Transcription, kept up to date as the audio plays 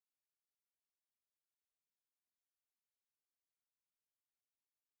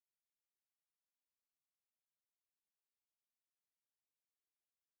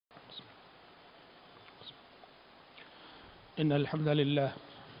إن الحمد لله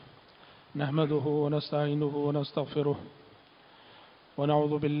نحمده ونستعينه ونستغفره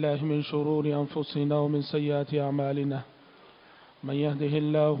ونعوذ بالله من شرور أنفسنا ومن سيئات أعمالنا من يهده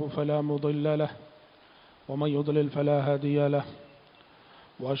الله فلا مضل له ومن يضلل فلا هادي له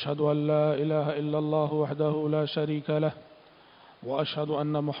وأشهد أن لا إله إلا الله وحده لا شريك له وأشهد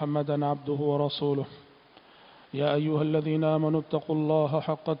أن محمدا عبده ورسوله يا أيها الذين آمنوا اتقوا الله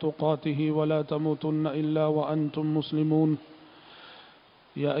حق تقاته ولا تموتن إلا وأنتم مسلمون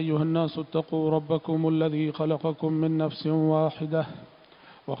يا أيها الناس اتقوا ربكم الذي خلقكم من نفس واحدة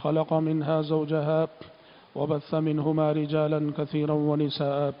وخلق منها زوجها وبث منهما رجالا كثيرا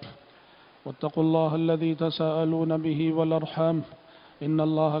ونساء واتقوا الله الذي تساءلون به والأرحام إن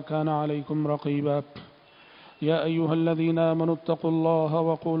الله كان عليكم رقيبا يا أيها الذين آمنوا اتقوا الله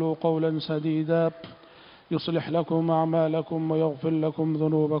وقولوا قولا سديدا يصلح لكم أعمالكم ويغفر لكم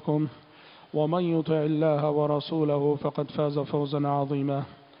ذنوبكم ومن يطع الله ورسوله فقد فاز فوزا عظيما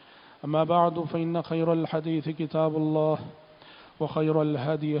أما بعد فإن خير الحديث كتاب الله وخير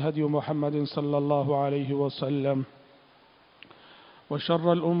الهدي هدي محمد صلى الله عليه وسلم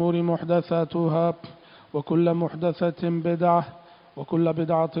وشر الأمور محدثاتها وكل محدثة بدعة وكل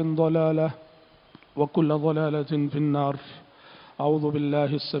بدعة ضلالة وكل ضلالة في النار أعوذ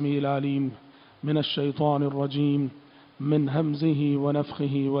بالله السميع العليم من الشيطان الرجيم من همزه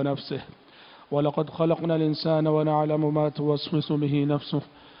ونفخه ونفسه ولقد خلقنا الإنسان ونعلم ما توسوس به نفسه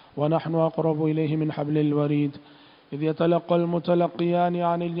ونحن أقرب إليه من حبل الوريد إذ يتلقى المتلقيان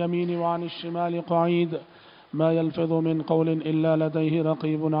عن اليمين وعن الشمال قعيد ما يلفظ من قول إلا لديه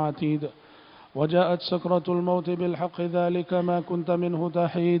رقيب عتيد وجاءت سكرة الموت بالحق ذلك ما كنت منه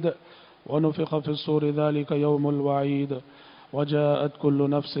تحيد ونفخ في الصور ذلك يوم الوعيد وجاءت كل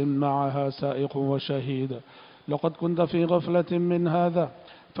نفس معها سائق وشهيد لقد كنت في غفلة من هذا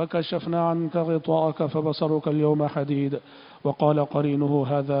فكشفنا عنك غطاءك فبصرك اليوم حديد وقال قرينه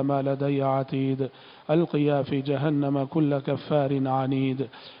هذا ما لدي عتيد ألقيا في جهنم كل كفار عنيد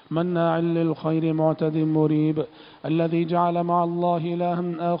مناع للخير معتد مريب الذي جعل مع الله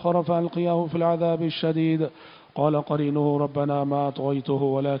إلها آخر فألقياه في العذاب الشديد قال قرينه ربنا ما أطغيته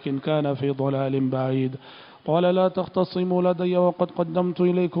ولكن كان في ضلال بعيد قال لا تختصموا لدي وقد قدمت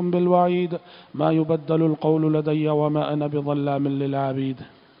إليكم بالوعيد ما يبدل القول لدي وما أنا بظلام للعبيد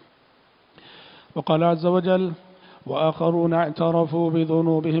وقال عز وجل وآخرون اعترفوا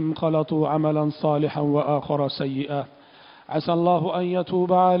بذنوبهم خلطوا عملا صالحا وآخر سيئا عسى الله أن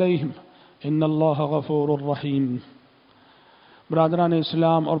يتوب عليهم إن الله غفور رحيم برادران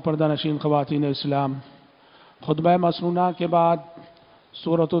اسلام اور پردہ نشین خواتین اسلام، خطبہ مسنونہ کے بعد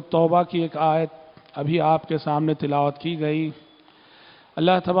سورۃ التوبہ کی ایک آیت ابھی آپ کے سامنے تلاوت کی گئی۔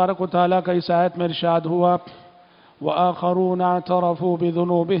 اللہ تبارک و تعالیٰ کا اس آیت میں ارشاد ہوا وَآخَرُونَ اعْتَرَفُوا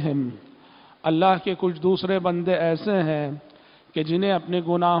بِذُنُوبِهِمْ، اللہ کے کچھ دوسرے بندے ایسے ہیں کہ جنہیں اپنے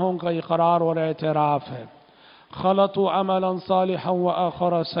گناہوں کا اقرار اور اعتراف ہے۔ خَلَطُوا عَمَلًا صَالِحًا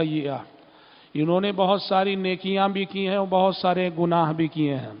وَآخَرَ سَيِّئًا، انہوں نے بہت ساری نیکیاں بھی کی ہیں اور بہت سارے گناہ بھی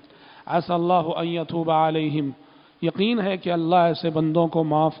کیے ہیں۔ عَسَى اللَّهُ أَن يَتُوبَ عَلَيْهِمْ، یقین ہے کہ اللہ ایسے بندوں کو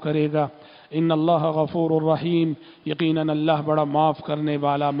معاف کرے گا۔ ان اللہ غفور الرحیم، یقیناً اللہ بڑا معاف کرنے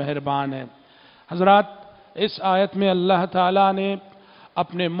والا مہربان ہے۔ حضرات، اس آیت میں اللہ تعالیٰ نے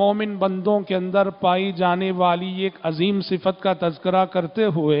اپنے مومن بندوں کے اندر پائی جانے والی ایک عظیم صفت کا تذکرہ کرتے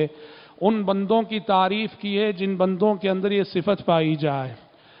ہوئے ان بندوں کی تعریف کی ہے جن بندوں کے اندر یہ صفت پائی جائے،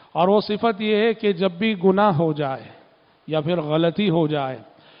 اور وہ صفت یہ ہے کہ جب بھی گناہ ہو جائے یا پھر غلطی ہو جائے،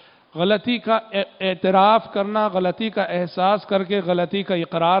 غلطی کا اعتراف کرنا، غلطی کا احساس کر کے غلطی کا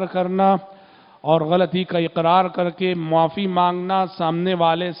اقرار کرنا، اور غلطی کا اقرار کر کے معافی مانگنا، سامنے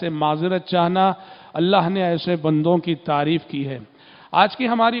والے سے معذرت چاہنا، اللہ نے ایسے بندوں کی تعریف کی ہے۔ آج کی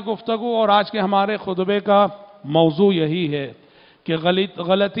ہماری گفتگو اور آج کے ہمارے خطبے کا موضوع یہی ہے کہ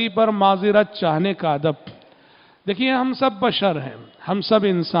غلطی پر معذرت چاہنے کا ادب۔ دیکھیے، ہم سب بشر ہیں، ہم سب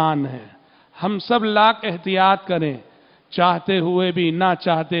انسان ہیں، ہم سب لاکھ احتیاط کریں، چاہتے ہوئے بھی نہ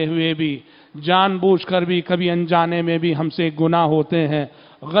چاہتے ہوئے بھی، جان بوجھ کر بھی کبھی انجانے میں بھی ہم سے گناہ ہوتے ہیں،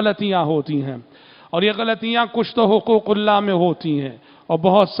 غلطیاں ہوتی ہیں، اور یہ غلطیاں کچھ تو حقوق اللہ میں ہوتی ہیں اور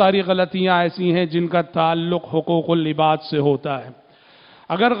بہت ساری غلطیاں ایسی ہیں جن کا تعلق حقوق العباد سے ہوتا ہے۔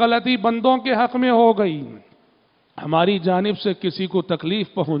 اگر غلطی بندوں کے حق میں ہو گئی، ہماری جانب سے کسی کو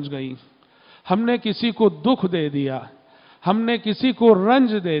تکلیف پہنچ گئی، ہم نے کسی کو دکھ دے دیا، ہم نے کسی کو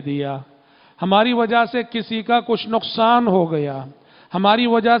رنج دے دیا، ہماری وجہ سے کسی کا کچھ نقصان ہو گیا، ہماری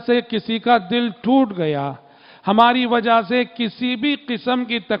وجہ سے کسی کا دل ٹوٹ گیا، ہماری وجہ سے کسی بھی قسم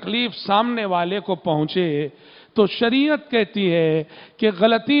کی تکلیف سامنے والے کو پہنچے، تو شریعت کہتی ہے کہ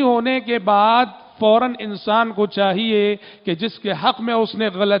غلطی ہونے کے بعد فوراً انسان کو چاہیے کہ جس کے حق میں اس نے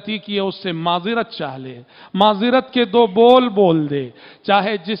غلطی کی ہے اس سے معذرت چاہ لے، معذرت کے دو بول بول دے،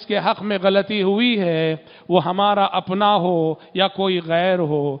 چاہے جس کے حق میں غلطی ہوئی ہے وہ ہمارا اپنا ہو یا کوئی غیر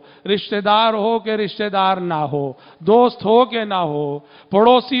ہو، رشتہ دار ہو کہ رشتہ دار نہ ہو، دوست ہو کہ نہ ہو،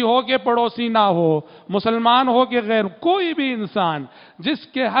 پڑوسی ہو کہ پڑوسی نہ ہو، مسلمان ہو کہ غیر، کوئی بھی انسان جس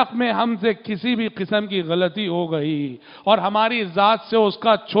کے حق میں ہم سے کسی بھی قسم کی غلطی ہو گئی اور ہماری ذات سے اس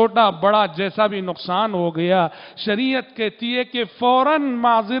کا چھوٹا بڑا جیسا بھی نقصان ہو گیا، شریعت کہتی ہے کہ فوراً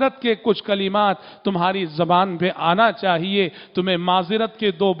معذرت کے کچھ کلمات تمہاری زبان پہ آنا چاہیے، تمہیں معذرت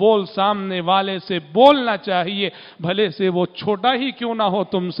کے دو بول سامنے والے سے بولنا چاہیے، بھلے سے وہ چھوٹا ہی کیوں نہ ہو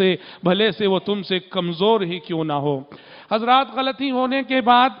تم سے، بھلے سے وہ تم سے کمزور ہی کیوں نہ ہو۔ حضرات، غلطی ہونے کے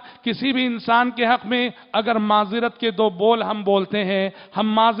بعد کسی بھی انسان کے حق میں اگر معذرت کے دو بول ہم بولتے ہیں،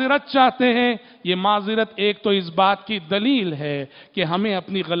 ہم معذرت چاہتے ہیں، یہ معذرت ایک تو اس بات کی دلیل ہے کہ ہمیں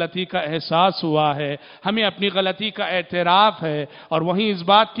اپنی غلطی کا احساس ہوا ہے، ہمیں اپنی غلطی کا اعتراف ہے، اور وہیں اس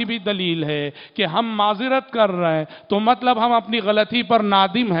بات کی بھی دلیل ہے کہ ہم معذرت کر رہے ہیں تو مطلب ہم اپنی غلطی پر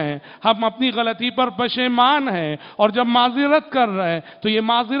نادم ہیں، ہم اپنی غلطی پر پشیمان ہیں، اور جب معذرت کر رہے ہیں تو یہ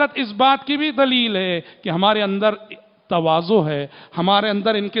معذرت اس بات کی بھی دلیل ہے کہ ہمارے اندر تواضع ہے، ہمارے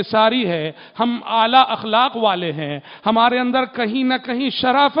اندر انکساری ہے، ہم اعلیٰ اخلاق والے ہیں، ہمارے اندر کہیں نہ کہیں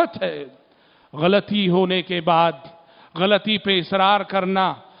شرافت ہے۔ غلطی ہونے کے بعد غلطی پہ اصرار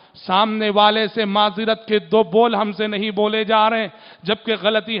کرنا، سامنے والے سے معذرت کے دو بول ہم سے نہیں بولے جا رہے، جبکہ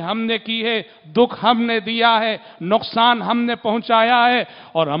غلطی ہم نے کی ہے، دکھ ہم نے دیا ہے، نقصان ہم نے پہنچایا ہے،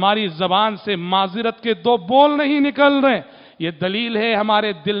 اور ہماری زبان سے معذرت کے دو بول نہیں نکل رہے، یہ دلیل ہے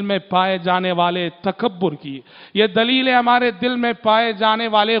ہمارے دل میں پائے جانے والے تکبر کی، یہ دلیل ہے ہمارے دل میں پائے جانے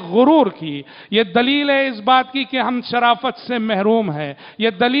والے غرور کی، یہ دلیل ہے اس بات کی کہ ہم شرافت سے محروم ہیں، یہ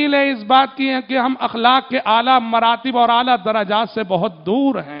دلیل ہے اس بات کی کہ ہم اخلاق کے اعلیٰ مراتب اور اعلیٰ درجات سے بہت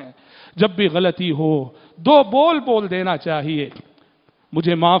دور ہیں۔ جب بھی غلطی ہو دو بول بول دینا چاہیے،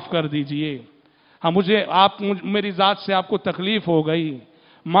 مجھے معاف کر دیجئے، ہاں میری ذات سے آپ کو تکلیف ہو گئی،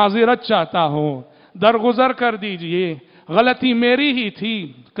 معذرت چاہتا ہوں، درگزر کر دیجئے، غلطی میری ہی تھی،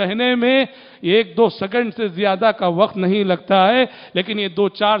 کہنے میں ایک دو سیکنڈ سے زیادہ کا وقت نہیں لگتا ہے، لیکن یہ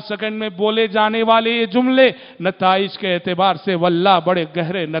 2-4 سیکنڈ میں بولے جانے والے یہ جملے نتائج کے اعتبار سے واللہ بڑے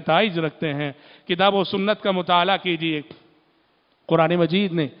گہرے نتائج رکھتے ہیں۔ کتاب و سنت کا مطالعہ کیجئے، قرآن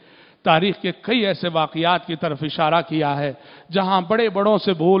مجید نے تاریخ کے کئی ایسے واقعات کی طرف اشارہ کیا ہے جہاں بڑے بڑوں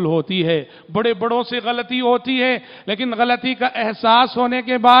سے بھول ہوتی ہے، بڑے بڑوں سے غلطی ہوتی ہے، لیکن غلطی کا احساس ہونے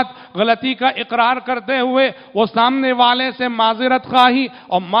کے بعد غلطی کا اقرار کرتے ہوئے وہ سامنے والے سے معذرت خواہی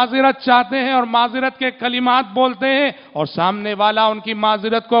اور معذرت چاہتے ہیں اور معذرت کے کلمات بولتے ہیں، اور سامنے والا ان کی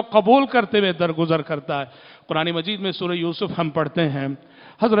معذرت کو قبول کرتے ہوئے درگزر کرتا ہے۔ قرآن مجید میں سورہ یوسف ہم پڑھتے ہیں،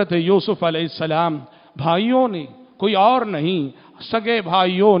 حضرت یوسف علیہ السلام بھائیوں نے، کوئی اور نہیں، سگے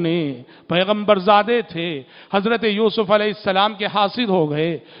بھائیوں نے، پیغمبر زادے تھے، حضرت یوسف علیہ السلام کے حاسد ہو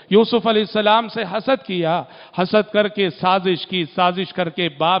گئے، یوسف علیہ السلام سے حسد کیا، حسد کر کے سازش کی، سازش کر کے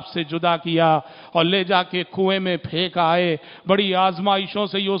باپ سے جدا کیا اور لے جا کے کنویں میں پھینک آئے۔ بڑی آزمائشوں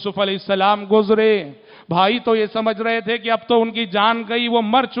سے یوسف علیہ السلام گزرے، بھائی تو یہ سمجھ رہے تھے کہ اب تو ان کی جان گئی، وہ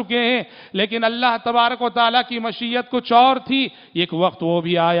مر چکے ہیں، لیکن اللہ تبارک و تعالیٰ کی مشیت کچھ اور تھی۔ ایک وقت وہ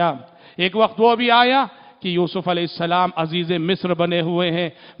بھی آیا کہ یوسف علیہ السلام عزیز مصر بنے ہوئے ہیں،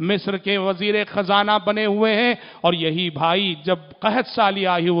 مصر کے وزیر خزانہ بنے ہوئے ہیں، اور یہی بھائی جب قحط سالی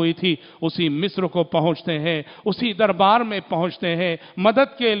آئی ہوئی تھی اسی مصر کو پہنچتے ہیں، اسی دربار میں پہنچتے ہیں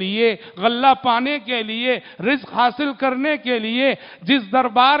مدد کے لیے، غلہ پانے کے لیے، رزق حاصل کرنے کے لیے۔ جس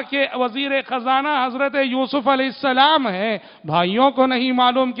دربار کے وزیر خزانہ حضرت یوسف علیہ السلام ہیں، بھائیوں کو نہیں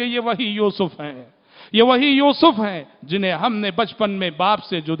معلوم کہ یہ وہی یوسف ہیں، یہ وہی یوسف ہیں جنہیں ہم نے بچپن میں باپ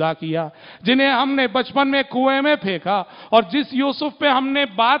سے جدا کیا، جنہیں ہم نے بچپن میں کنویں میں پھینکا، اور جس یوسف پہ ہم نے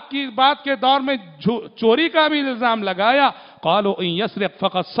بات کے دور میں چوری کا بھی الزام لگایا۔ قالوا ان يسرق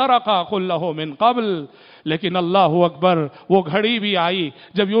فقد سرق قل له من قبل، لیکن اللہ اکبر، وہ گھڑی بھی آئی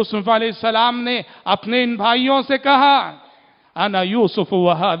جب یوسف علیہ السلام نے اپنے ان بھائیوں سے کہا انا یوسف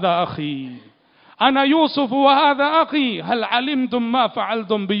وهذا اخی، انا یوسف وهذا اخی هل علمتم ما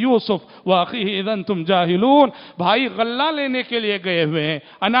فعلتم بیوسف واخیہ اذا انتم جاہلون۔ بھائی غلہ لینے کے لیے گئے ہوئے ہیں،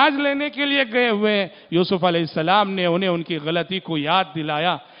 اناج لینے کے لیے گئے ہوئے ہیں، یوسف علیہ السلام نے انہیں ان کی غلطی کو یاد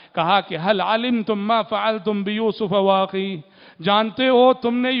دلایا، کہا کہ هل علمتم ما فعلتم بیوسف واخیہ، جانتے ہو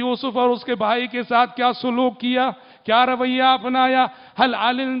تم نے یوسف اور اس کے بھائی کے ساتھ کیا سلوک کیا، کیا رویہ اپنایا؟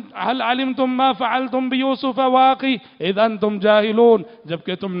 هل علمتم ما فعلتم بیوسف واخیہ اذا انتم جاہلون،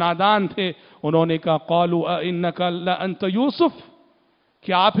 جبکہ تم نادان تھے۔ انہوں نے کہا قالوا انک لانت یوسف،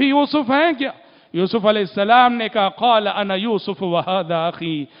 کیا آپ ہی یوسف ہیں؟ यूसुफ अलैहिस्सलाम ने कहा क़ाल अना यूसुफ व हादा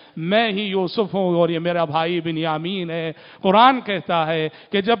अखी, मैं ही यूसुफ हूँ और ये मेरा भाई बिन्यामीन है। कुरान कहता है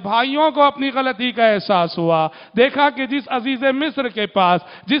कि जब भाइयों को अपनी गलती का एहसास हुआ, देखा कि जिस अजीज मिस्र के पास,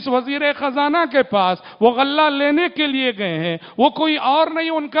 जिस वजीर खजाना के पास वो गल्ला लेने के लिए गए हैं, वो कोई और नहीं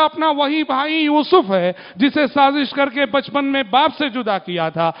उनका अपना वही भाई यूसुफ है, जिसे साजिश करके बचपन में बाप से जुदा किया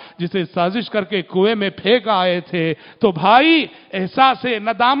था, जिसे साजिश करके कुएं में फेंक आए थे। तो भाई एहसास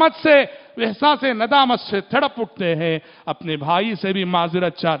नदामत से तड़प उठते हैं, अपने भाई से भी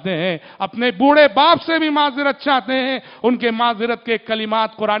माजिरत चाहते हैं, अपने बूढ़े बाप से भी माजिरत चाहते हैं। उनके माजिरत के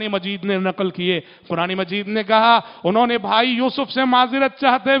कलिमात कुरान मजीद ने नकल किए। कुरान मजीद ने कहा, उन्होंने भाई यूसुफ से माजिरत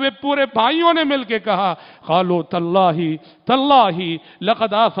चाहते हुए पूरे भाइयों ने मिलकर कहा, क़ालू तल्लाही तल्लाही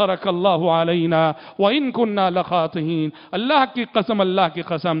लक़द आसरक अल्लाहु अलैना व इन कुन्ना लख़ातिहीन, अल्लाह की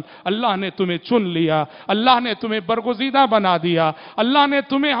कसम, अल्लाह ने तुम्हें चुन लिया, अल्लाह ने तुम्हें बरगुज़ीदा बना दिया, अल्लाह ने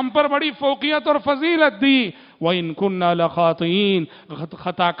तुम्हें हम पर बड़ी फौकियत और फजीलत दी। व इन कुन्ना लख़ातिहीन,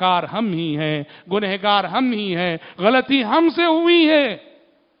 खताकार हम ही हैं, गुनहगार हम ही हैं, गलती हमसे हुई है।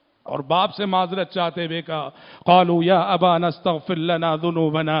 और बाप से माजरत चाहते हुए कहा, क़ालू या अबाना अस्तग़फिर लना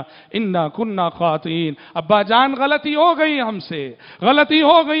ज़ुनूबना इन्ना कुन्ना ख़ातिईन, अब्बा जान गलती हो गई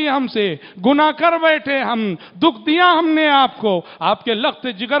हमसे, गुनाह कर बैठे हम, दुख दिया हमने आपको, आपके लख्त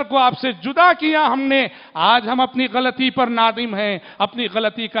जिगर को आपसे जुदा किया हमने, आज हम अपनी गलती पर नादिम हैं, अपनी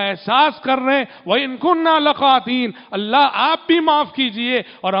गलती का एहसास कर रहे हैं। व इन कुन्ना लख़ातिईन, अल्लाह आप भी माफ कीजिए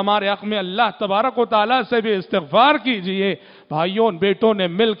और हमारे हक़ में अल्लाह तबारक व तआला से भी इस्तिग़फ़ार कीजिए। भाइयों बेटों ने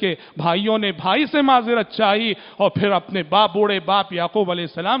मिलके, भाइयों ने भाई से माजिरत चाही और फिर अपने बूढ़े बाप याकूब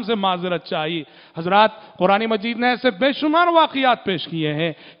अलैहिस्सलाम से माजिरत चाही। हजरात, कुरान मजीद ने ऐसे बेशुमार वाक़ियात पेश किए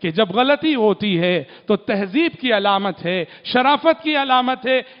हैं कि जब गलती होती है तो तहजीब की अलामत है, शराफत की अलामत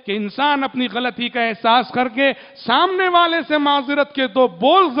है कि इंसान अपनी गलती का एहसास करके सामने वाले से माजिरत के दो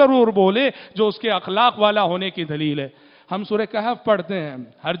बोल जरूर बोले जो उसके अखलाक वाला होने की दलील है। हम सूरह कहफ पढ़ते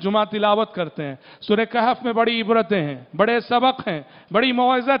हैं, हर जुमा तिलावत करते हैं। सूरह कहफ में बड़ी इबरतें हैं, बड़े सबक हैं, बड़ी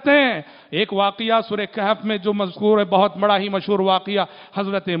मौइज़तें हैं। एक वाक़िया सूरह कहफ में जो मज़कूर है, बहुत बड़ा ही मशहूर वाक़िया,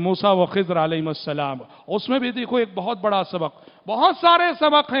 हज़रत मूसा व ख़िज़र अलैहिस्सलाम, उसमें भी देखो एक बहुत बड़ा सबक, बहुत सारे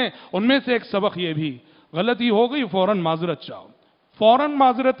सबक हैं, उनमें से एक सबक ये भी, गलती हो गई फ़ौरन माज़रत चाहो, फ़ौरन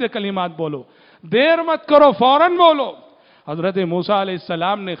माज़रत के कलिमात बोलो, देर मत करो, फ़ौरन बोलो। हज़रत मूसा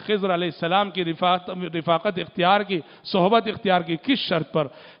अलैहिस्सलाम ने ख़िज़र अलैहिस्सलाम की रिफ़ाक़त इख्तियार की, सोहबत इख्तियार की। किस शर्त पर?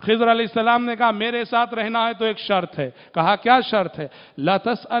 ख़िज़र अलैहिस्सलाम ने कहा मेरे साथ रहना है तो एक शर्त है। कहा क्या शर्त है? ला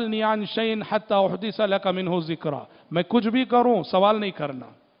तसअलनी अन शैइन हत्ता उहदिस लक मिन्हु ज़िक्रा, मैं कुछ भी करूं सवाल नहीं करना,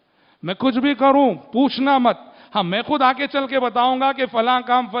 मैं कुछ भी करूं पूछना मत। हाँ, मैं खुद आके चल के बताऊंगा कि फलां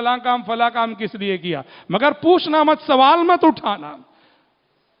काम किस लिए किया, मगर पूछना मत, सवाल मत उठाना।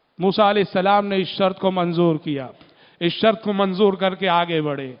 मूसा अलैहिस्सलाम ने इस शर्त को मंजूर किया। इस शर्त को मंजूर करके आगे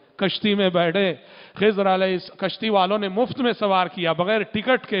बढ़े, कश्ती में बैठे। कश्ती वालों ने मुफ्त में सवार किया, बगैर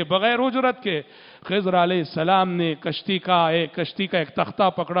टिकट के, बगैर उजरत के। ख़िज़र अलैहिस्सलाम ने कश्ती का एक तख्ता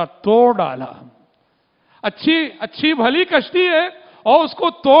पकड़ा, तोड़ डाला। अच्छी भली कश्ती है और उसको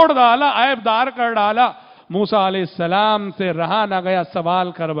तोड़ डाला, ऐबदार कर डाला। मूसा अलैहिस्सलाम से रहा ना गया,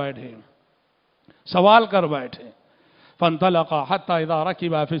 सवाल कर बैठे। फंतलक़ा हत्ता इज़ा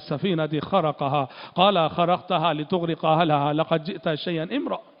रकिबा फ़ी सफ़ीनति ख़रक़हा क़ाल ख़रक़तहा लितुग़रिक़ अहलहा लक़द जि'ता शैअन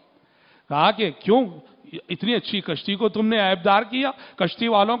इम्रा। कहा कि क्यों इतनी अच्छी कश्ती को तुमने ऐबदार किया, कश्ती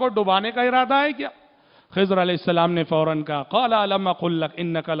वालों को डुबाने का इरादा है क्या? ख़िज़र अलैहिस्सलाम ने फौरन कहा क़ाल अलम अक़ुल लक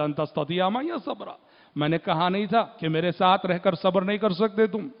इन्नका लन तस्ततिअ मइय सब्रा, मैंने कहा नहीं था कि मेरे साथ रहकर सब्र नहीं कर सकते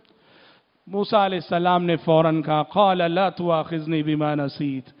तुम? मूसा अलैहिस्सलाम ने फौरन कहा क़ाल ला तुआख़िज़नी बिमा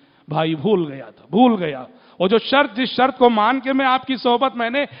नसीत, भाई भूल गया। और जो शर्त, जिस शर्त को मान के मैं आपकी सोहबत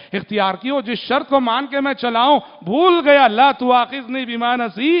मैंने इख्तियार की हो, जिस शर्त को मान के मैं चलाऊं, भूल गया। ला तुआख़िज़नी बिमा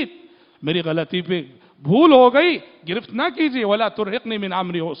नसीत, मेरी गलती पे भूल हो गई, गिरफ्त ना कीजिए। वला तुरहिक़नी मिन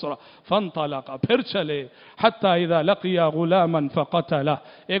अम्री उसरा फंतलक़ा, फिर चले। हत्ता इज़ा लक़िया ग़ुलामन फ़क़तला,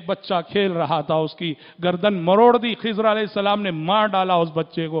 एक बच्चा खेल रहा था, उसकी गर्दन मरोड़ दी। ख़िज़र अलैहिस्सलाम ने मार डाला उस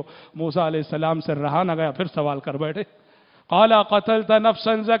बच्चे को। मूसा अलैहिस्सलाम से रहा ना गया, फिर सवाल कर बैठे। क़ाल क़तलत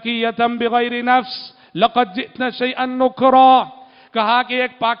नफ़्सन ज़किय्यतन बिग़ैरि नफ़्स लक़द जि'ता शैअन नुकरा, कहा कि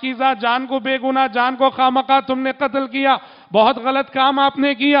एक पाकीज़ा जान को, बेगुनाह जान को खामखा तुमने कत्ल किया, बहुत गलत काम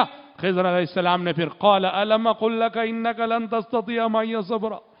आपने किया। ख़िज़र अलैहिस्सलाम ने फिर क़ाल अलम अक़ुल लक इन्नका लन तस्ततिअ मइय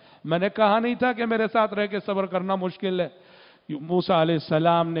सब्रा, मैंने कहा नहीं था कि मेरे साथ रह के सब्र करना मुश्किल है? मूसा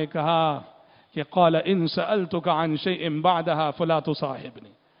अलैहिस्सलाम ने कहा कि क़ाल इन सअलतुका अन शैइन बअदहा फला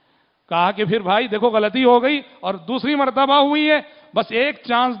तुसाहिबनी, कहा कि फिर भाई देखो गलती हो गई और दूसरी मर्तबा हुई है, बस एक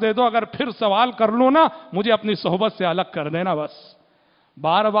चांस दे दो, अगर फिर सवाल कर लो ना मुझे अपनी सोहबत से अलग कर देना। बस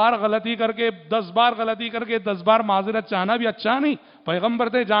बार बार गलती करके 10 बार गलती करके 10 बार माजरत चाहना भी अच्छा नहीं। पैगंबर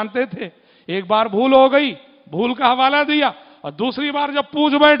थे, जानते थे ایک بار بھول ہو گئی، بھول کا حوالہ دیا، اور دوسری بار جب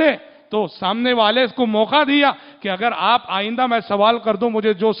پوچھ بیٹھے تو سامنے والے کو موقع دیا کہ اگر آپ آئندہ میں سوال کر دوں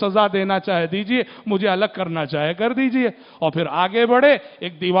مجھے جو سزا دینا چاہے دیجئے، مجھے الگ کرنا چاہے کر دیجئے، اور پھر آگے بڑھے۔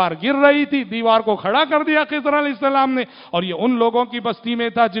 ایک دیوار گر رہی تھی، دیوار کو کھڑا کر دیا خضر علیہ السلام نے، اور یہ ان لوگوں کی بستی میں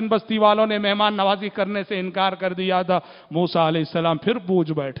تھا جن بستی والوں نے مہمان نوازی کرنے سے انکار کر دیا تھا۔ موسیٰ علیہ السلام پھر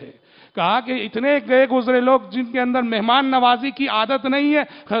پوچھ بیٹھے، کہا کہ اتنے گئے گزرے لوگ جن کے اندر مہمان نوازی کی عادت نہیں ہے،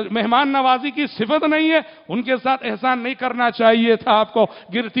 مہمان نوازی کی صفت نہیں ہے، ان کے ساتھ احسان نہیں کرنا چاہیے تھا آپ کو،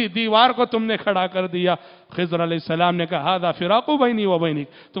 گرتی دیوار کو تم نے کھڑا کر دیا۔ خضر علیہ السلام نے کہا ھذا فراق بینی و بینک،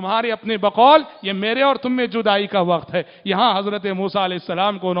 تمہارے اپنے بقول یہ میرے اور تم میں جدائی کا وقت ہے۔ یہاں حضرت موسیٰ علیہ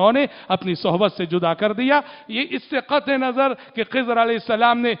السلام کو انہوں نے اپنی صحبت سے جدا کر دیا۔ یہ اس سے قطع نظر کہ خضر علیہ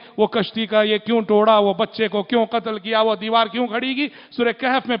السلام نے وہ کشتی کا یہ کیوں توڑا، وہ بچے کو کیوں قتل کیا، وہ دیوار کیوں کھڑی کی، سورہ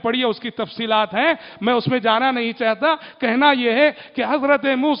کہف میں پڑھیے، اس کی تفصیلات ہیں، میں اس میں جانا نہیں چاہتا۔ کہنا یہ ہے کہ حضرت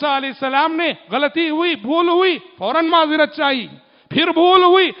موسیٰ علیہ السلام نے غلطی ہوئی، بھول ہوئی، فوراً معذرت چاہی، پھر بھول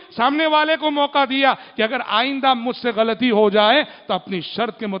ہوئی، سامنے والے کو موقع دیا کہ اگر آئندہ مجھ سے غلطی ہو جائے تو اپنی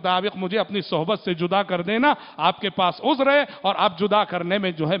شرط کے مطابق مجھے اپنی صحبت سے جدا کر دینا، آپ کے پاس عذر ہے اور آپ جدا کرنے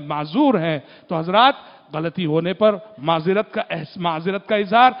میں جو ہے معذور ہیں۔ تو حضرات، غلطی ہونے پر معذرت کا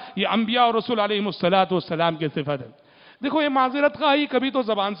اظہار یہ انبیاء اور رسول علیہ السلام کی صفت ہے۔ دیکھو، یہ معذرت کا ہی کبھی تو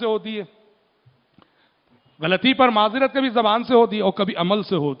زبان سے ہوتی ہے، غلطی پر معذرت کبھی زبان سے ہوتی ہے اور کبھی عمل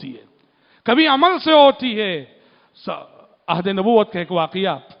سے ہوتی ہے، کبھی عمل سے ہوتی ہے۔ عہد نبوت کا ایک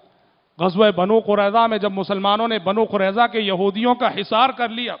واقعہ، غزوہ بنو قریظہ میں جب مسلمانوں نے بنو قریظہ کے یہودیوں کا حصار کر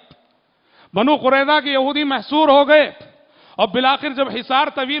لیا، بنو قریظہ کے یہودی محصور ہو گئے، اور بالآخر جب حصار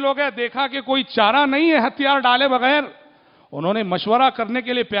طویل ہو گیا، دیکھا کہ کوئی چارہ نہیں ہے ہتھیار ڈالے بغیر، انہوں نے مشورہ کرنے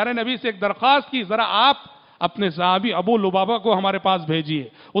کے لیے پیارے نبی سے ایک درخواست کی، ذرا آپ اپنے صحابی ابو لبابہ کو ہمارے پاس بھیجیے،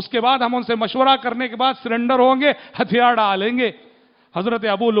 اس کے بعد ہم ان سے مشورہ کرنے کے بعد سرنڈر ہوں گے، ہتھیار ڈالیں گے۔ حضرت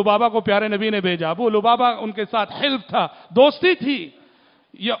ابو لبابہ کو پیارے نبی نے بھیجا۔ ابو لبابہ ان کے ساتھ حلف تھا، دوستی تھی۔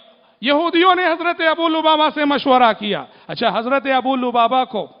 یہودیوں نے حضرت ابو لبابہ سے مشورہ کیا۔ اچھا، حضرت ابو لبابہ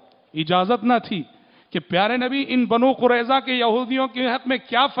کو اجازت نہ تھی کہ پیارے نبی ان بنو قریظہ کے یہودیوں کے حق میں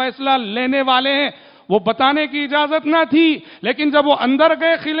کیا فیصلہ لینے والے ہیں، وہ بتانے کی اجازت نہ تھی، لیکن جب وہ اندر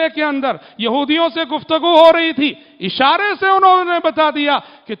گئے قلعے کے اندر، یہودیوں سے گفتگو ہو رہی تھی، اشارے سے انہوں نے بتا دیا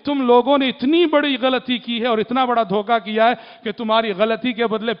کہ تم لوگوں نے اتنی بڑی غلطی کی ہے اور اتنا بڑا دھوکہ کیا ہے کہ تمہاری غلطی کے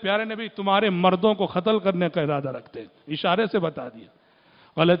بدلے پیارے نبی تمہارے مردوں کو قتل کرنے کا ارادہ رکھتے ہیں۔ اشارے سے بتا دیا،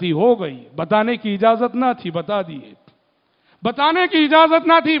 غلطی ہو گئی، بتانے کی اجازت نہ تھی، بتا دیے، بتانے کی اجازت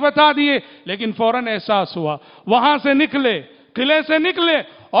نہ تھی، بتا دیے، لیکن فوراً احساس ہوا، وہاں سے نکلے، قلعے سے نکلے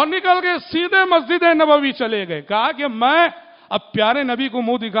اور نکل کے سیدھے مسجد نبوی چلے گئے۔ کہا کہ میں اب پیارے نبی کو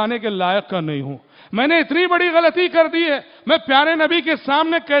منہ دکھانے کے لائق کا نہیں ہوں، میں نے اتنی بڑی غلطی کر دی ہے، میں پیارے نبی کے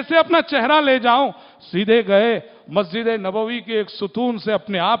سامنے کیسے اپنا چہرہ لے جاؤں۔ سیدھے گئے مسجد نبوی کے ایک ستون سے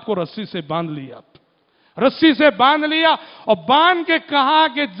اپنے آپ کو رسی سے باندھ لیا، رسی سے باندھ لیا، اور باندھ کے کہا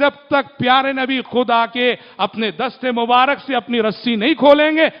کہ جب تک پیارے نبی خود آ کے اپنے دست مبارک سے اپنی رسی نہیں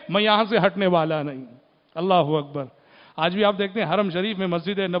کھولیں گے میں یہاں سے ہٹنے والا نہیں۔ اللہ اکبر۔ آج بھی آپ دیکھتے ہیں حرم شریف میں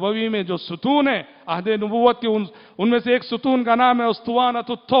مسجد نبوی میں جو ستون ہے عہد نبوت کے، ان میں سے ایک ستون کا نام ہے اسطوانۃ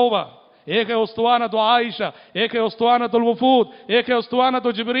التوبہ، ایک ہے اسطوانۃ عائشہ، ایک ہے اسطوانۃ الوفود، ایک ہے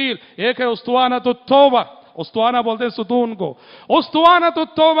اسطوانۃ جبریل، ایک ہے اسطوانۃ التوبہ۔ اسطوانہ بولتے ہیں ستون کو، اسطوانۃ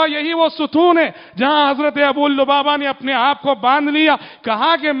التوبہ یہی وہ ستون ہے جہاں حضرت ابو لبابہ نے اپنے آپ کو باندھ لیا،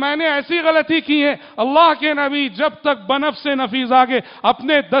 کہا کہ میں نے ایسی غلطی کی ہے، اللہ کے نبی جب تک بنفس نفیس آگے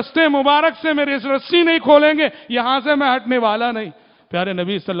اپنے دستے مبارک سے میری رسی نہیں کھولیں گے یہاں سے میں ہٹنے والا نہیں۔ پیارے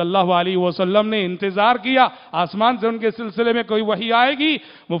نبی صلی اللہ علیہ وسلم نے انتظار کیا، آسمان سے ان کے سلسلے میں کوئی وحی آئے گی۔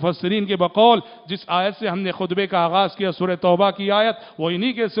 مفسرین کے بقول جس آیت سے ہم نے خطبے کا آغاز کیا، سورہ توبہ کی آیت، وہ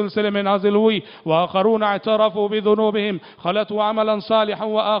انہی کے سلسلے میں نازل ہوئی۔ وَآخَرُونَ اعْتَرَفُوا بِذُنُوبِهِمْ خَلَطُوا عَمَلًا صَالِحًا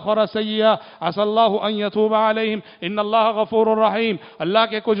وَآخَرَ سَيِّئًا عَسَى اللَّهُ أَن يَتُوبَ عَلَيْهِمْ إِنَّ اللَّهَ غَفُورٌ رَحِيمٌ۔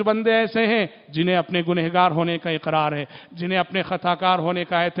 اللہ کے کچھ بندے ایسے ہیں جنہیں اپنے گنہگار ہونے کا اقرار ہے، جنہیں اپنے خطا کار ہونے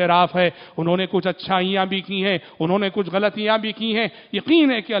کا اعتراف ہے، انہوں نے کچھ اچھائیاں بھی کی ہیں، انہوں نے کچھ غلطیاں بھی کی ہیں،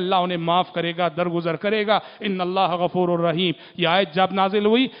 یقین ہے کہ اللہ انہیں معاف کرے گا، درگزر کرے گا۔ ان اللہ غفور الرحیم۔ یہ آیت جب نازل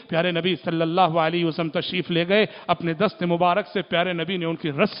ہوئی، پیارے نبی صلی اللہ علیہ وسلم تشریف لے گئے، اپنے دست مبارک سے پیارے نبی نے ان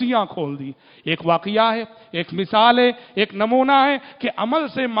کی رسیاں کھول دی۔ ایک واقعہ ہے، ایک مثال ہے، ایک نمونہ ہے کہ عمل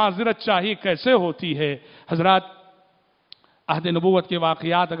سے معذرت چاہی کیسے ہوتی ہے۔ حضرات، عہد نبوت کے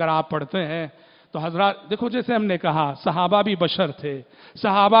واقعات اگر آپ پڑھتے ہیں تو حضرات دیکھو، جیسے ہم نے کہا صحابہ بھی بشر تھے،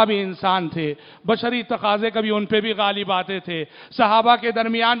 صحابہ بھی انسان تھے، بشری تقاضے کبھی ان پہ بھی غالب آتے تھے، صحابہ کے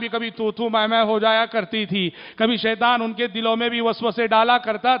درمیان بھی کبھی تو میں ہو جایا کرتی تھی، کبھی شیطان ان کے دلوں میں بھی وسوسے ڈالا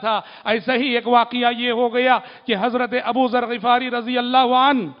کرتا تھا۔ ایسا ہی ایک واقعہ یہ ہو گیا کہ حضرت ابو ذر غفاری رضی اللہ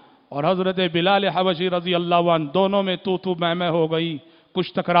عنہ اور حضرت بلال حبشی رضی اللہ عنہ دونوں میں تو میں ہو گئی۔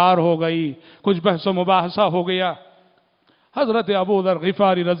 کچھ تکرار ہو گئی، کچھ بحث و مباحثہ ہو گیا۔ حضرت ابو ذر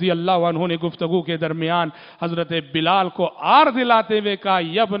غفاری رضی اللہ عنہ نے گفتگو کے درمیان حضرت بلال کو آر دلاتے ہوئے کہا،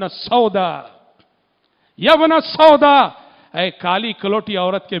 یبن سودا، یبن سودا، اے کالی کلوٹی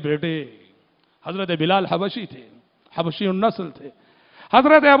عورت کے بیٹے۔ حضرت بلال حبشی تھے، حبشی النسل تھے۔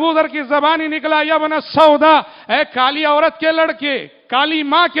 حضرت ابو ذر کی زبانی نکلا، یبن سودا، اے کالی عورت کے لڑکے، کالی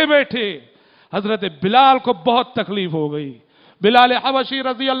ماں کے بیٹے۔ حضرت بلال کو بہت تکلیف ہو گئی۔ بلال حبشی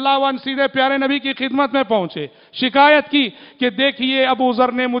رضی اللہ عنہ سیدھے پیارے نبی کی خدمت میں پہنچے، شکایت کی کہ دیکھیے ابو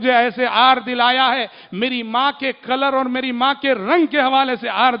ذر نے مجھے ایسے آر دلایا ہے، میری ماں کے کلر اور میری ماں کے رنگ کے حوالے سے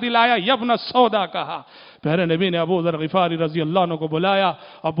آر دلایا، یبن سودا کہا۔ پیارے نبی نے ابو ذر غفاری رضی اللہ عنہ کو بلایا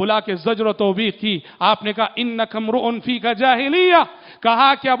اور بلا کے زجر و توبیخ کی۔ آپ نے کہا، انک امرؤ فیک جاہلیہ،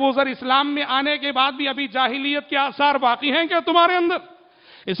 کہا کہ ابو ذر اسلام میں آنے کے بعد بھی ابھی جاہلیت کے آثار باقی ہیں کیا تمہارے اندر؟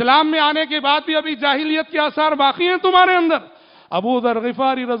 اسلام میں آنے کے بعد بھی ابھی جاہلیت کے آثار باقی ہیں تمہارے اندر؟ ابو ذر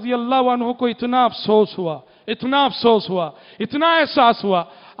غفاری رضی اللہ عنہ کو اتنا افسوس ہوا، اتنا افسوس ہوا، اتنا احساس ہوا۔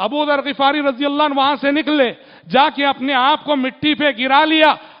 ابو ذر غفاری رضی اللہ عنہ وہاں سے نکلے، جا کے اپنے آپ کو مٹی پہ گرا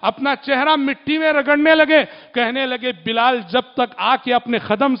لیا، اپنا چہرہ مٹی میں رگڑنے لگے، کہنے لگے، بلال جب تک آ کے اپنے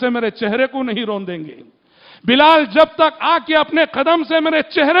قدم سے میرے چہرے کو نہیں روندیں گے، بلال جب تک آ کے اپنے قدم سے میرے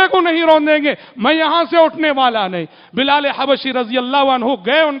چہرے کو نہیں روندیں گے، میں یہاں سے اٹھنے والا نہیں۔ بلال حبشی رضی اللہ عنہ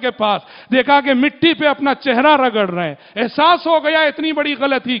گئے ان کے پاس، دیکھا کہ مٹی پہ اپنا چہرہ رگڑ رہے ہیں، احساس ہو گیا اتنی بڑی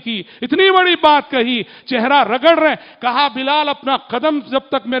غلطی کی، اتنی بڑی بات کہی، چہرہ رگڑ رہے ہیں۔ کہا، بلال اپنا قدم جب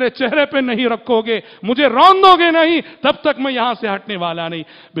تک میرے چہرے پہ نہیں رکھو گے، مجھے روندو گے نہیں، تب تک میں یہاں سے ہٹنے والا نہیں۔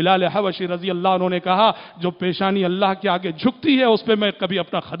 بلال حبشی رضی اللہ عنہ نے کہا، جو پیشانی اللہ کے آگے جھکتی ہے اس پہ میں کبھی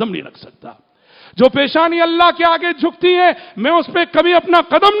اپنا قدم نہیں رکھ سکتا، جو پیشانی اللہ کے آگے جھکتی ہے میں اس پہ کبھی اپنا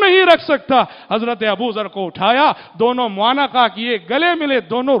قدم نہیں رکھ سکتا۔ حضرت ابو ذر کو اٹھایا، دونوں معانقہ کیے، گلے ملے،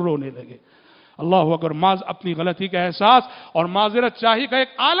 دونوں رونے لگے۔ اللہ اکبر۔ اپنی غلطی کا احساس اور معذرت چاہی کا ایک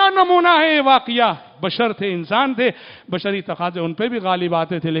اعلیٰ نمونہ ہے یہ واقعہ۔ بشر تھے، انسان تھے، بشری تقاضے ان پہ بھی غالب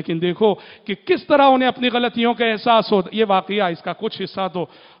آتے تھے، لیکن دیکھو کہ کس طرح انہیں اپنی غلطیوں کا احساس ہو۔ یہ واقعہ، اس کا کچھ حصہ تو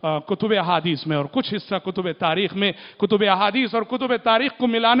کتب احادیث میں اور کچھ حصہ کتب تاریخ میں، کتب احادیث اور کتب تاریخ کو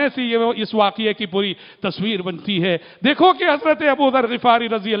ملانے سے یہ اس واقعے کی پوری تصویر بنتی ہے۔ دیکھو کہ حضرت ابو ذر غفاری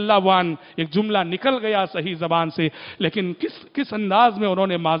رضی اللہ عنہ، ایک جملہ نکل گیا صحیح زبان سے، لیکن کس انداز میں انہوں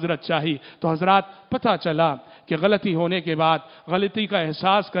نے معذرت چاہی۔ تو حضرات پتہ چلا کہ غلطی ہونے کے بعد غلطی کا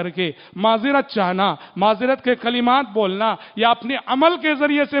احساس کر کے معذرت چاہنا، معذرت کے کلمات بولنا یا اپنے عمل کے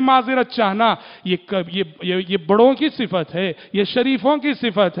ذریعے سے معذرت چاہنا، یہ بڑوں کی صفت ہے، یہ شریفوں کی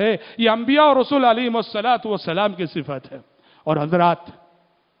صفت ہے، یہ انبیاء اور رسول علیہم السلام کی صفت ہے۔ اور حضرات،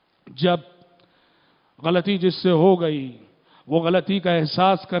 جب غلطی جس سے ہو گئی وہ غلطی کا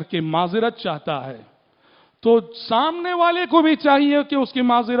احساس کر کے معذرت چاہتا ہے تو سامنے والے کو بھی چاہیے کہ اس کی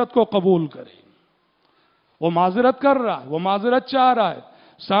معذرت کو قبول کرے۔ وہ معذرت کر رہا ہے، وہ معذرت چاہ رہا ہے،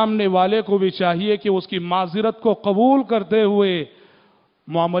 سامنے والے کو بھی چاہیے کہ اس کی معذرت کو قبول کرتے ہوئے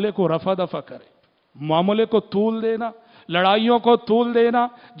معاملے کو رفع دفع کرے، معاملے کو طول دینا، لڑائیوں کو طول دینا،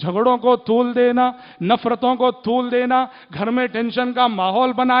 جھگڑوں کو طول دینا، نفرتوں کو طول دینا، گھر میں ٹینشن کا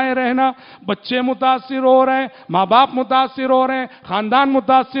ماحول بنائے رہنا، بچے متاثر ہو رہے ہیں، ماں باپ متاثر ہو رہے ہیں، خاندان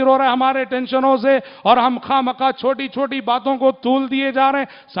متاثر ہو رہا ہے ہمارے ٹینشنوں سے، اور ہم خواہ مخواہ چھوٹی چھوٹی باتوں کو طول دیے جا رہے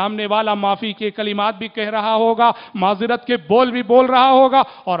ہیں۔ سامنے والا معافی کے کلمات بھی کہہ رہا ہوگا، معذرت کے بول بھی بول رہا ہوگا،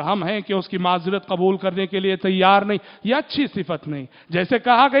 اور ہم ہیں کہ اس کی معذرت قبول کرنے کے لیے تیار نہیں۔ یہ اچھی صفت نہیں۔ جیسے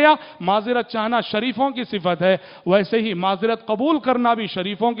کہا گیا معذرت چاہنا شریفوں کی صفت ہے، ویسے ہی معذرت قبول کرنا بھی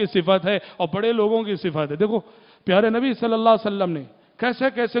شریفوں کی صفت ہے اور بڑے لوگوں کی صفت ہے۔ دیکھو پیارے نبی صلی اللہ علیہ وسلم نے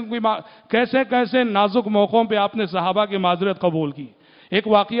کیسے کیسے نازک موقعوں پہ آپ نے صحابہ کی معذرت قبول کی۔ ایک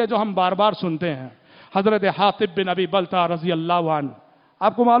واقعہ جو ہم بار بار سنتے ہیں، حضرت حاطب بن ابی بلتہ رضی اللہ عنہ،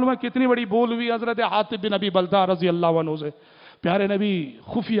 آپ کو معلوم ہے کتنی بڑی بھول ہوئی حضرت حاطب بن ابی بلتہ رضی اللہ عنہ سے۔ پیارے نبی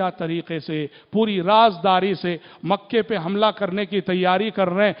خفیہ طریقے سے، پوری رازداری سے مکے پہ حملہ کرنے کی تیاری کر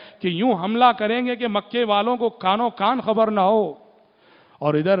رہے ہیں کہ یوں حملہ کریں گے کہ مکے والوں کو کانوں کان خبر نہ ہو۔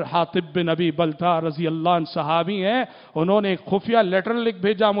 اور ادھر حاطب بن ابی بلتہ رضی اللہ عنہ صحابی ہیں، انہوں نے ایک خفیہ لیٹر لکھ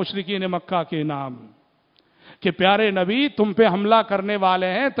بھیجا مشرکین مکہ کے نام کہ پیارے نبی تم پہ حملہ کرنے والے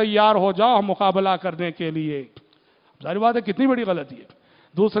ہیں، تیار ہو جاؤ ہم مقابلہ کرنے کے لیے۔ ظاہر بات ہے کتنی بڑی غلطی ہے۔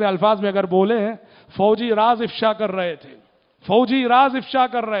 دوسرے الفاظ میں اگر بولے ہیں، فوجی راز افشا کر رہے تھے، فوجی راز افشا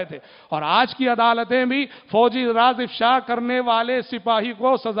کر رہے تھے، اور آج کی عدالتیں بھی فوجی راز افشا کرنے والے سپاہی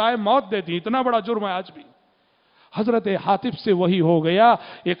کو سزائے موت دیتی، اتنا بڑا جرم ہے آج بھی۔ حضرت حاطب سے وہی ہو گیا،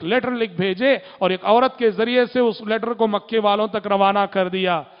 ایک لیٹر لکھ بھیجے اور ایک عورت کے ذریعے سے اس لیٹر کو مکے والوں تک روانہ کر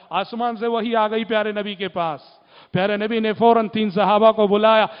دیا۔ آسمان سے وہی آ گئی پیارے نبی کے پاس۔ پیارے نبی نے فوراً 3 صحابہ کو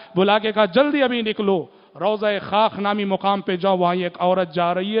بلا کے کہا جلدی ابھی نکلو، روضہ خاک نامی مقام پہ جاؤ، وہاں ایک عورت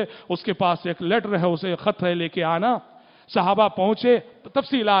جا رہی ہے، اس کے پاس ایک لیٹر ہے، اسے خط ہے، لے کے آنا۔ صحابہ پہنچے،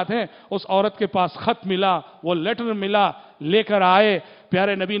 تفصیلات ہیں، اس عورت کے پاس خط ملا، وہ لیٹر ملا، لے کر آئے،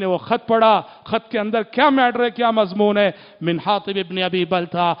 پیارے نبی نے وہ خط پڑھا، خط کے اندر کیا میٹر ہے، کیا مضمون ہے؟ من حاطب ابن ابی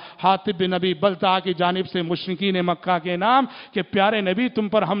بلتا، حاطب بن ابی بلتا کی جانب سے مشرکین مکہ کے نام کہ پیارے نبی تم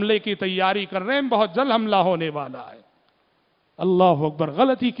پر حملے کی تیاری کر رہے ہیں، بہت جلد حملہ ہونے والا ہے۔ اللہ اکبر،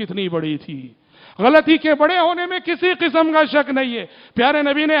 غلطی کتنی بڑی تھی، غلطی کے بڑے ہونے میں کسی قسم کا شک نہیں ہے۔ پیارے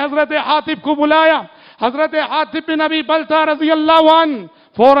نبی نے حضرت حاطب کو بلایا، حضرت حاطب بن ابی بلتا رضی اللہ عنہ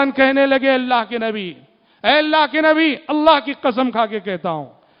فوراً کہنے لگے اللہ کے نبی، اے اللہ کے نبی، اللہ کی قسم کھا کے کہتا ہوں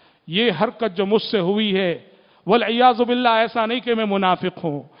یہ حرکت جو مجھ سے ہوئی ہے، والعیاذ باللہ ایسا نہیں کہ میں منافق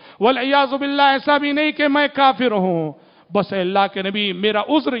ہوں، والعیاذ باللہ ایسا بھی نہیں کہ میں کافر ہوں، بس اے اللہ کے نبی میرا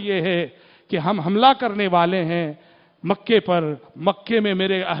عذر یہ ہے کہ ہم حملہ کرنے والے ہیں مکے پر، مکے میں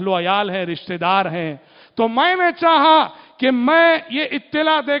میرے اہل و عیال ہیں، رشتہ دار ہیں، تو میں نے چاہا کہ میں یہ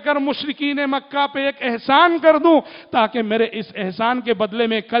اطلاع دے کر مشرکین مکہ پہ ایک احسان کر دوں تاکہ میرے اس احسان کے بدلے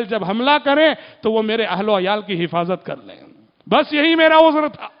میں کل جب حملہ کریں تو وہ میرے اہل و عیال کی حفاظت کر لیں، بس یہی میرا عذر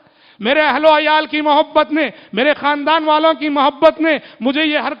تھا۔ میرے اہل و عیال کی محبت نے، میرے خاندان والوں کی محبت نے مجھے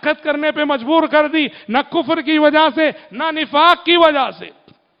یہ حرکت کرنے پہ مجبور کر دی، نہ کفر کی وجہ سے نہ نفاق کی وجہ سے۔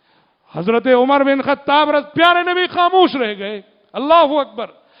 حضرت عمر بن خطاب پیارے نبی خاموش رہ گئے، اللہ اکبر۔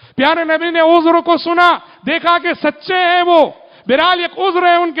 پیارے نبی نے عذر کو سنا، دیکھا کہ سچے ہیں وہ، بہرحال ایک عذر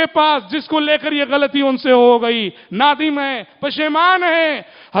ہے ان کے پاس جس کو لے کر یہ غلطی ان سے ہو گئی، نادم ہے، پشیمان ہے۔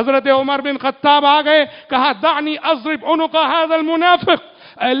 حضرت عمر بن خطاب آ گئے، کہا دعنی اضرب عنق هذا المنافق،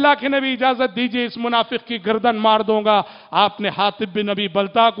 اے اللہ کے نبی اجازت دیجئے اس منافق کی گردن مار دوں گا۔ آپ نے حاطب بن ابی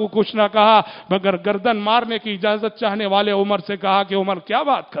بلتا کو کچھ نہ کہا مگر گردن مارنے کی اجازت چاہنے والے عمر سے کہا کہ عمر کیا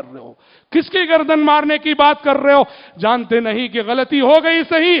بات کر رہے ہو، کس کی گردن مارنے کی بات کر رہے ہو؟ جانتے نہیں کہ غلطی ہو گئی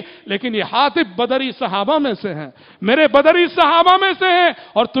صحیح، لیکن یہ حاطب بدری صحابہ میں سے ہیں، میرے بدری صحابہ میں سے ہیں،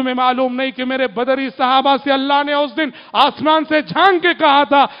 اور تمہیں معلوم نہیں کہ میرے بدری صحابہ سے اللہ نے اس دن آسمان سے جھانک کے کہا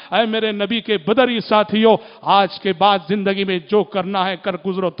تھا اے میرے نبی کے بدری ساتھیوں، آج کے بعد زندگی میں جو کرنا ہے کر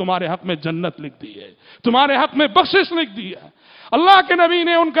گزرو، تمہارے حق میں جنت لکھ دی ہے، تمہارے حق میں بخشش لکھ دی ہے۔ اللہ کے نبی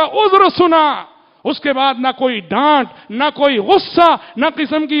نے ان کا عذر سنا، اس کے بعد نہ کوئی ڈانٹ، نہ کوئی غصہ، نہ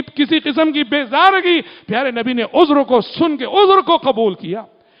کسی قسم کی بیزارگی، پیارے نبی نے عذر کو سن کے عذر کو قبول کیا۔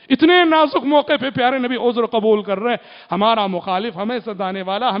 اتنے نازک موقع پہ پیارے نبی عذر قبول کر رہے ہیں، ہمارا مخالف، ہمیں ستانے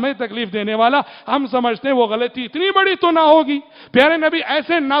والا، ہمیں تکلیف دینے والا، ہم سمجھتے ہیں وہ غلطی اتنی بڑی تو نہ ہوگی، پیارے نبی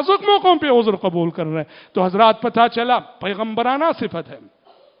ایسے نازک موقعوں پہ عذر قبول کر رہے ہیں۔ تو حضرات پتہ چلا پیغمبرانہ صفت ہے،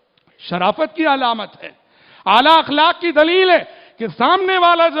 شرافت کی علامت ہے، اعلیٰ اخلاق کی دلیل ہے کہ سامنے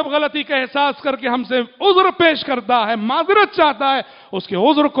والا جب غلطی کا احساس کر کے ہم سے عذر پیش کرتا ہے، معذرت چاہتا ہے، اس کے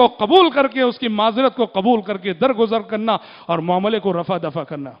عذر کو قبول کر کے، اس کی معذرت کو قبول کر کے درگزر کرنا اور معاملے کو رفع دفع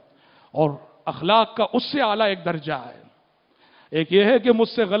کرنا۔ اور اخلاق کا اس سے اعلیٰ ایک درجہ ہے، ایک یہ ہے کہ مجھ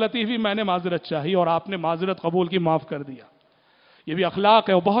سے غلطی ہوئی، میں نے معذرت چاہی اور آپ نے معذرت قبول کی، معاف کر دیا، یہ بھی اخلاق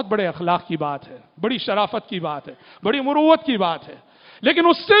ہے، وہ بہت بڑے اخلاق کی بات ہے، بڑی شرافت کی بات ہے، بڑی مروت کی بات ہے۔ لیکن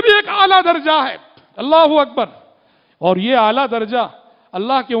اس سے بھی ایک اعلیٰ درجہ ہے، اللہ اکبر، اور یہ اعلیٰ درجہ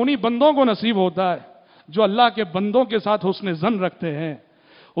اللہ کے انہی بندوں کو نصیب ہوتا ہے جو اللہ کے بندوں کے ساتھ حسن ظن رکھتے ہیں،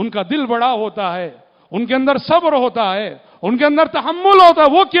 ان کا دل بڑا ہوتا ہے، ان کے اندر صبر ہوتا ہے، ان کے اندر تحمل ہوتا ہے۔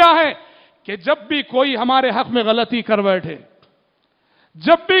 وہ کیا ہے کہ جب بھی کوئی ہمارے حق میں غلطی کر بیٹھے،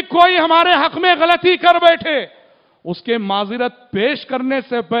 جب بھی کوئی ہمارے حق میں غلطی کر بیٹھے، اس کے معذرت پیش کرنے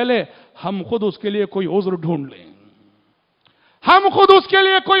سے پہلے ہم خود اس کے لیے کوئی عذر ڈھونڈ لیں، ہم خود اس کے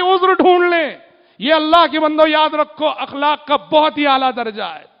لیے کوئی عذر ڈھونڈ لیں۔ یہ اللہ کے بندوں یاد رکھو، اخلاق کا بہت ہی اعلیٰ درجہ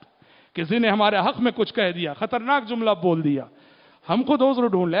ہے۔ کسی نے ہمارے حق میں کچھ کہہ دیا، خطرناک جملہ بول دیا، ہم خود عذر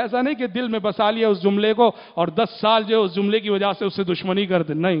ڈھونڈ لیں، ایسا نہیں کہ دل میں بسا لیا اس جملے کو اور 10 سال جو اس جملے کی وجہ سے اس سے دشمنی کر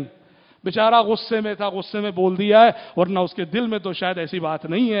دیں، نہیں، بیچارہ غصے میں تھا، غصے میں بول دیا ہے، ورنہ اس کے دل میں تو شاید ایسی بات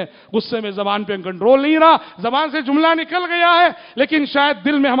نہیں ہے، غصے میں زبان پہ کنٹرول نہیں رہا، زبان سے جملہ نکل گیا ہے، لیکن شاید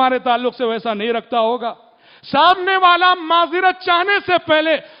دل میں ہمارے تعلق سے ویسا نہیں رکھتا ہوگا۔ سامنے والا معذرت چاہنے سے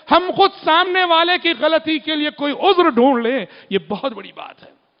پہلے ہم خود سامنے والے کی غلطی کے لیے کوئی عذر ڈھونڈ لیں، یہ بہت بڑی بات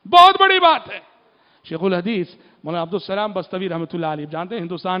ہے، بہت بڑی بات ہے۔ شیخ الحدیث مولانا عبدالسلام بستوی رحمتہ اللہ علیہ، جانتے ہیں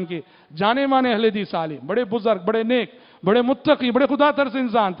ہندوستان کے جانے مانے اہل حدیث عالم، بڑے بزرگ، بڑے نیک، بڑے متقی، بڑے خدا ترس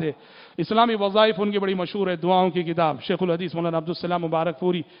انسان تھے۔ اسلامی وظائف ان کی بڑی مشہور ہے، دعاؤں کی کتاب، شیخ الحدیث مولانا عبدالسلام مبارک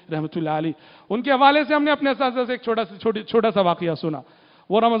پوری رحمتہ اللہ علیہ، ان کے حوالے سے ہم نے اپنے اساتذہ سے ایک چھوٹا سا واقعہ سنا۔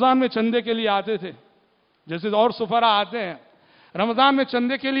 وہ رمضان میں چندے کے لیے آتے تھے، جیسے اور سفرا آتے ہیں، رمضان میں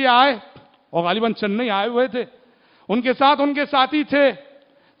چندے کے لیے آئے اور غالباً چند آئے ہوئے تھے، ان کے ساتھ ان کے ساتھی تھے،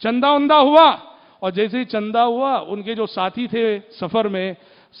 چندہ اندہ ہوا، اور جیسے ہی چندہ ہوا ان کے جو ساتھی تھے سفر میں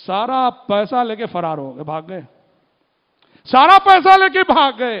سارا پیسہ لے کے فرار ہو گئے، بھاگ گئے، سارا پیسہ لے کے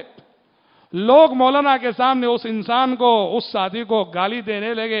بھاگ گئے۔ लोग मौलाना के सामने उस इंसान को, उस साथी को गाली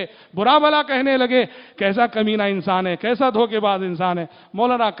देने लगे, बुरा भला कहने लगे, कैसा कमीना इंसान है, कैसा धोखेबाज इंसान है।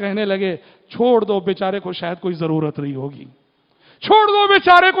 मौलाना कहने लगे छोड़ दो बेचारे को, शायद कोई जरूरत रही होगी, छोड़ दो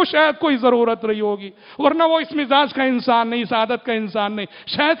बेचारे को, शायद कोई जरूरत रही होगी, वरना वो इस मिजाज का इंसान नहीं, इस आदत का इंसान नहीं,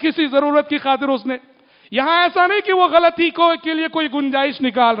 शायद किसी जरूरत की खातिर उसने। यहां ऐसा नहीं कि वो गलती को के लिए कोई गुंजाइश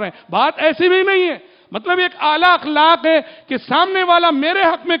निकाल रहे हैं, बात ऐसी भी नहीं है। मतलब एक आला अखलाक है कि सामने वाला मेरे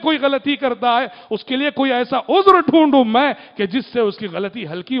हक में कोई गलती करता है, उसके लिए कोई ऐसा उज्र ढूंढूं मैं कि जिससे उसकी गलती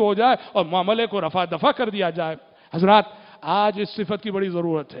हल्की हो जाए और मामले को रफा दफा कर दिया जाए। हजरात, आज इस सिफत की बड़ी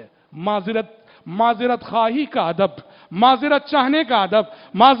जरूरत है। माजिरत खाही का अदब, माजिरत चाहने का अदब,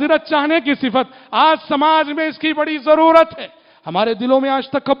 माजिरत चाहने की सिफत, आज समाज में इसकी बड़ी जरूरत है। हमारे दिलों में आज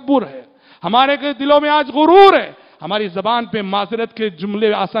तकब्बुर है, हमारे दिलों में आज गुरूर है, हमारी जबान पे माजिरत के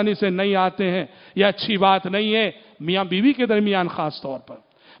जुमले आसानी से नहीं आते हैं, यह अच्छी बात नहीं है। मियां बीवी के दरमियान, खास तौर पर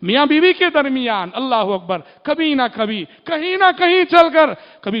मियां बीवी के दरमियान, अल्लाह अकबर, कभी ना कभी कहीं ना कहीं चलकर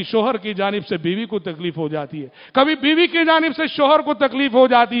कभी शोहर की जानिब से बीवी को तकलीफ हो जाती है, कभी बीवी की जानिब से शोहर को तकलीफ हो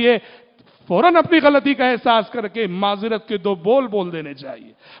जाती है। फौरन अपनी गलती का एहसास करके माजिरत के दो बोल देने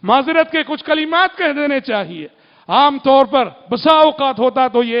चाहिए, माजिरत के कुछ कलिमात कह देने चाहिए। आमतौर पर बसा औकात होता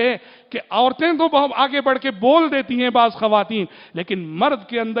तो यह है कि औरतें तो बहुत आगे बढ़ के बोल देती हैं बाज खवातीन, लेकिन मर्द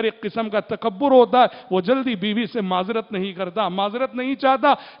के अंदर एक किस्म का तकब्बुर होता है, वो जल्दी बीवी से माजरत नहीं करता, माजरत नहीं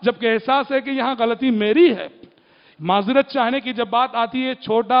चाहता, जबकि एहसास है कि यहां गलती मेरी है। माजरत चाहने की जब बात आती है,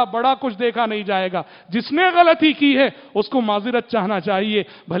 छोटा बड़ा कुछ देखा नहीं जाएगा, जिसने गलती की है उसको माजरत चाहना चाहिए,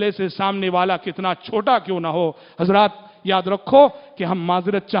 भले से सामने वाला कितना छोटा क्यों ना हो। हजरात, याद रखो कि हम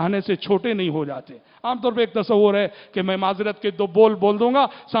माजरत चाहने से छोटे नहीं हो जाते। आमतौर पे एक तस्वुर है कि मैं माजरत के दो बोल दूंगा,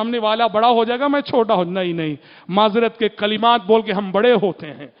 सामने वाला बड़ा हो जाएगा, मैं छोटा हो। नहीं, माजरत के कलिमात बोल के हम बड़े होते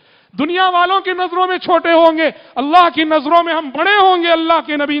हैं। दुनिया वालों की नजरों में छोटे होंगे, अल्लाह की नजरों में हम बड़े होंगे। अल्लाह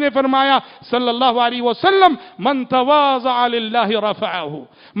के नबी ने फरमाया सल्लल्लाहु अलैहि वसल्लम, मन तवाज़अ लिल्लाहि रफ़अहु,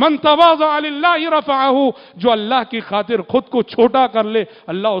 मन तवाज़अ लिल्लाहि रफ़अहु, जो अल्लाह की खातिर खुद को छोटा कर ले,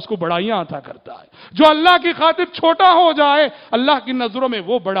 अल्लाह उसको बड़ाइयां अता करता है। जो अल्लाह की खातिर छोटा हो जाए, अल्लाह की नजरों में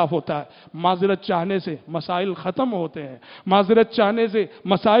वो बड़ा होता है। माजरत चाहने से मसाइल खत्म होते हैं, माजरत चाहने से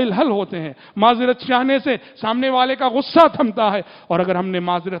मसाइल हल होते हैं, माजरत चाहने से सामने वाले का गुस्सा थमता है। और अगर हमने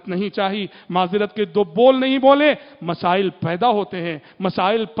माजरत नहीं चाही, माजरत के दो बोल नहीं बोले, मसाइल पैदा होते हैं,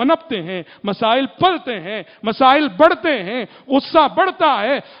 मसाइल पनपते हैं, मसाइल पलते हैं, मसाइल बढ़ते हैं, गुस्सा बढ़ता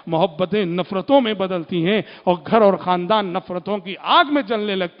है, मोहब्बतें नफरतों में बदलती हैं और घर और खानदान नफरतों की आग में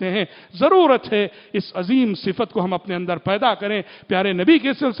जलने लगते हैं। जरूरत है इस अजीम सिफत को हम अपने अंदर पैदा करें। प्यारे नबी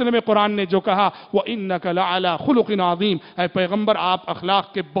के सिलसिले में कुरान ने जो कहा, व इन्नका लअला खुलुकिन अज़ीम, ऐ पैगंबर आप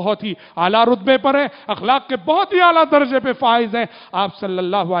अखलाक के बहुत ही आला रुतबे पर हैं, अखलाक के बहुत ही आला दर्जे पे फाइज हैं। आप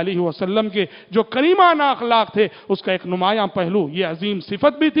सल्लल्लाहु अलैहि वसल्लम के जो करीमाना अखलाक थे, उसका एक नुमायां पहलू ये अजीम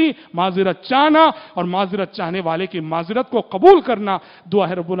सिफत भी थी, माजिरत चाहना और माजिरत चाहने वाले की माजिरत को कबूल करना। दुआ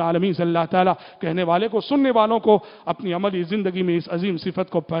है रब्बुल आलमीन से अल्लाह ताला कहने वाले को, सुनने वालों को अपनी अमली जिंदगी में इस अजीम सिफत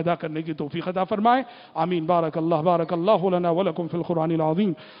को पैदा करने की तौफीक अता फरमाए। आमीन। बारकल्लाहु लना व लकुम फिल कुरानिल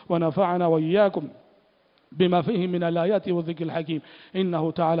अज़ीम व नफ़अना व इय्याकुम बिमा फ़ीहि मिनल आयाति व ज़िक्रिल हकीम।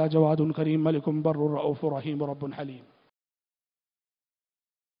 इन्नहु तआला जवादुन करीम मलिकुम बर्रुर रऊफ़ुर रहीम रब्बुल हलीम।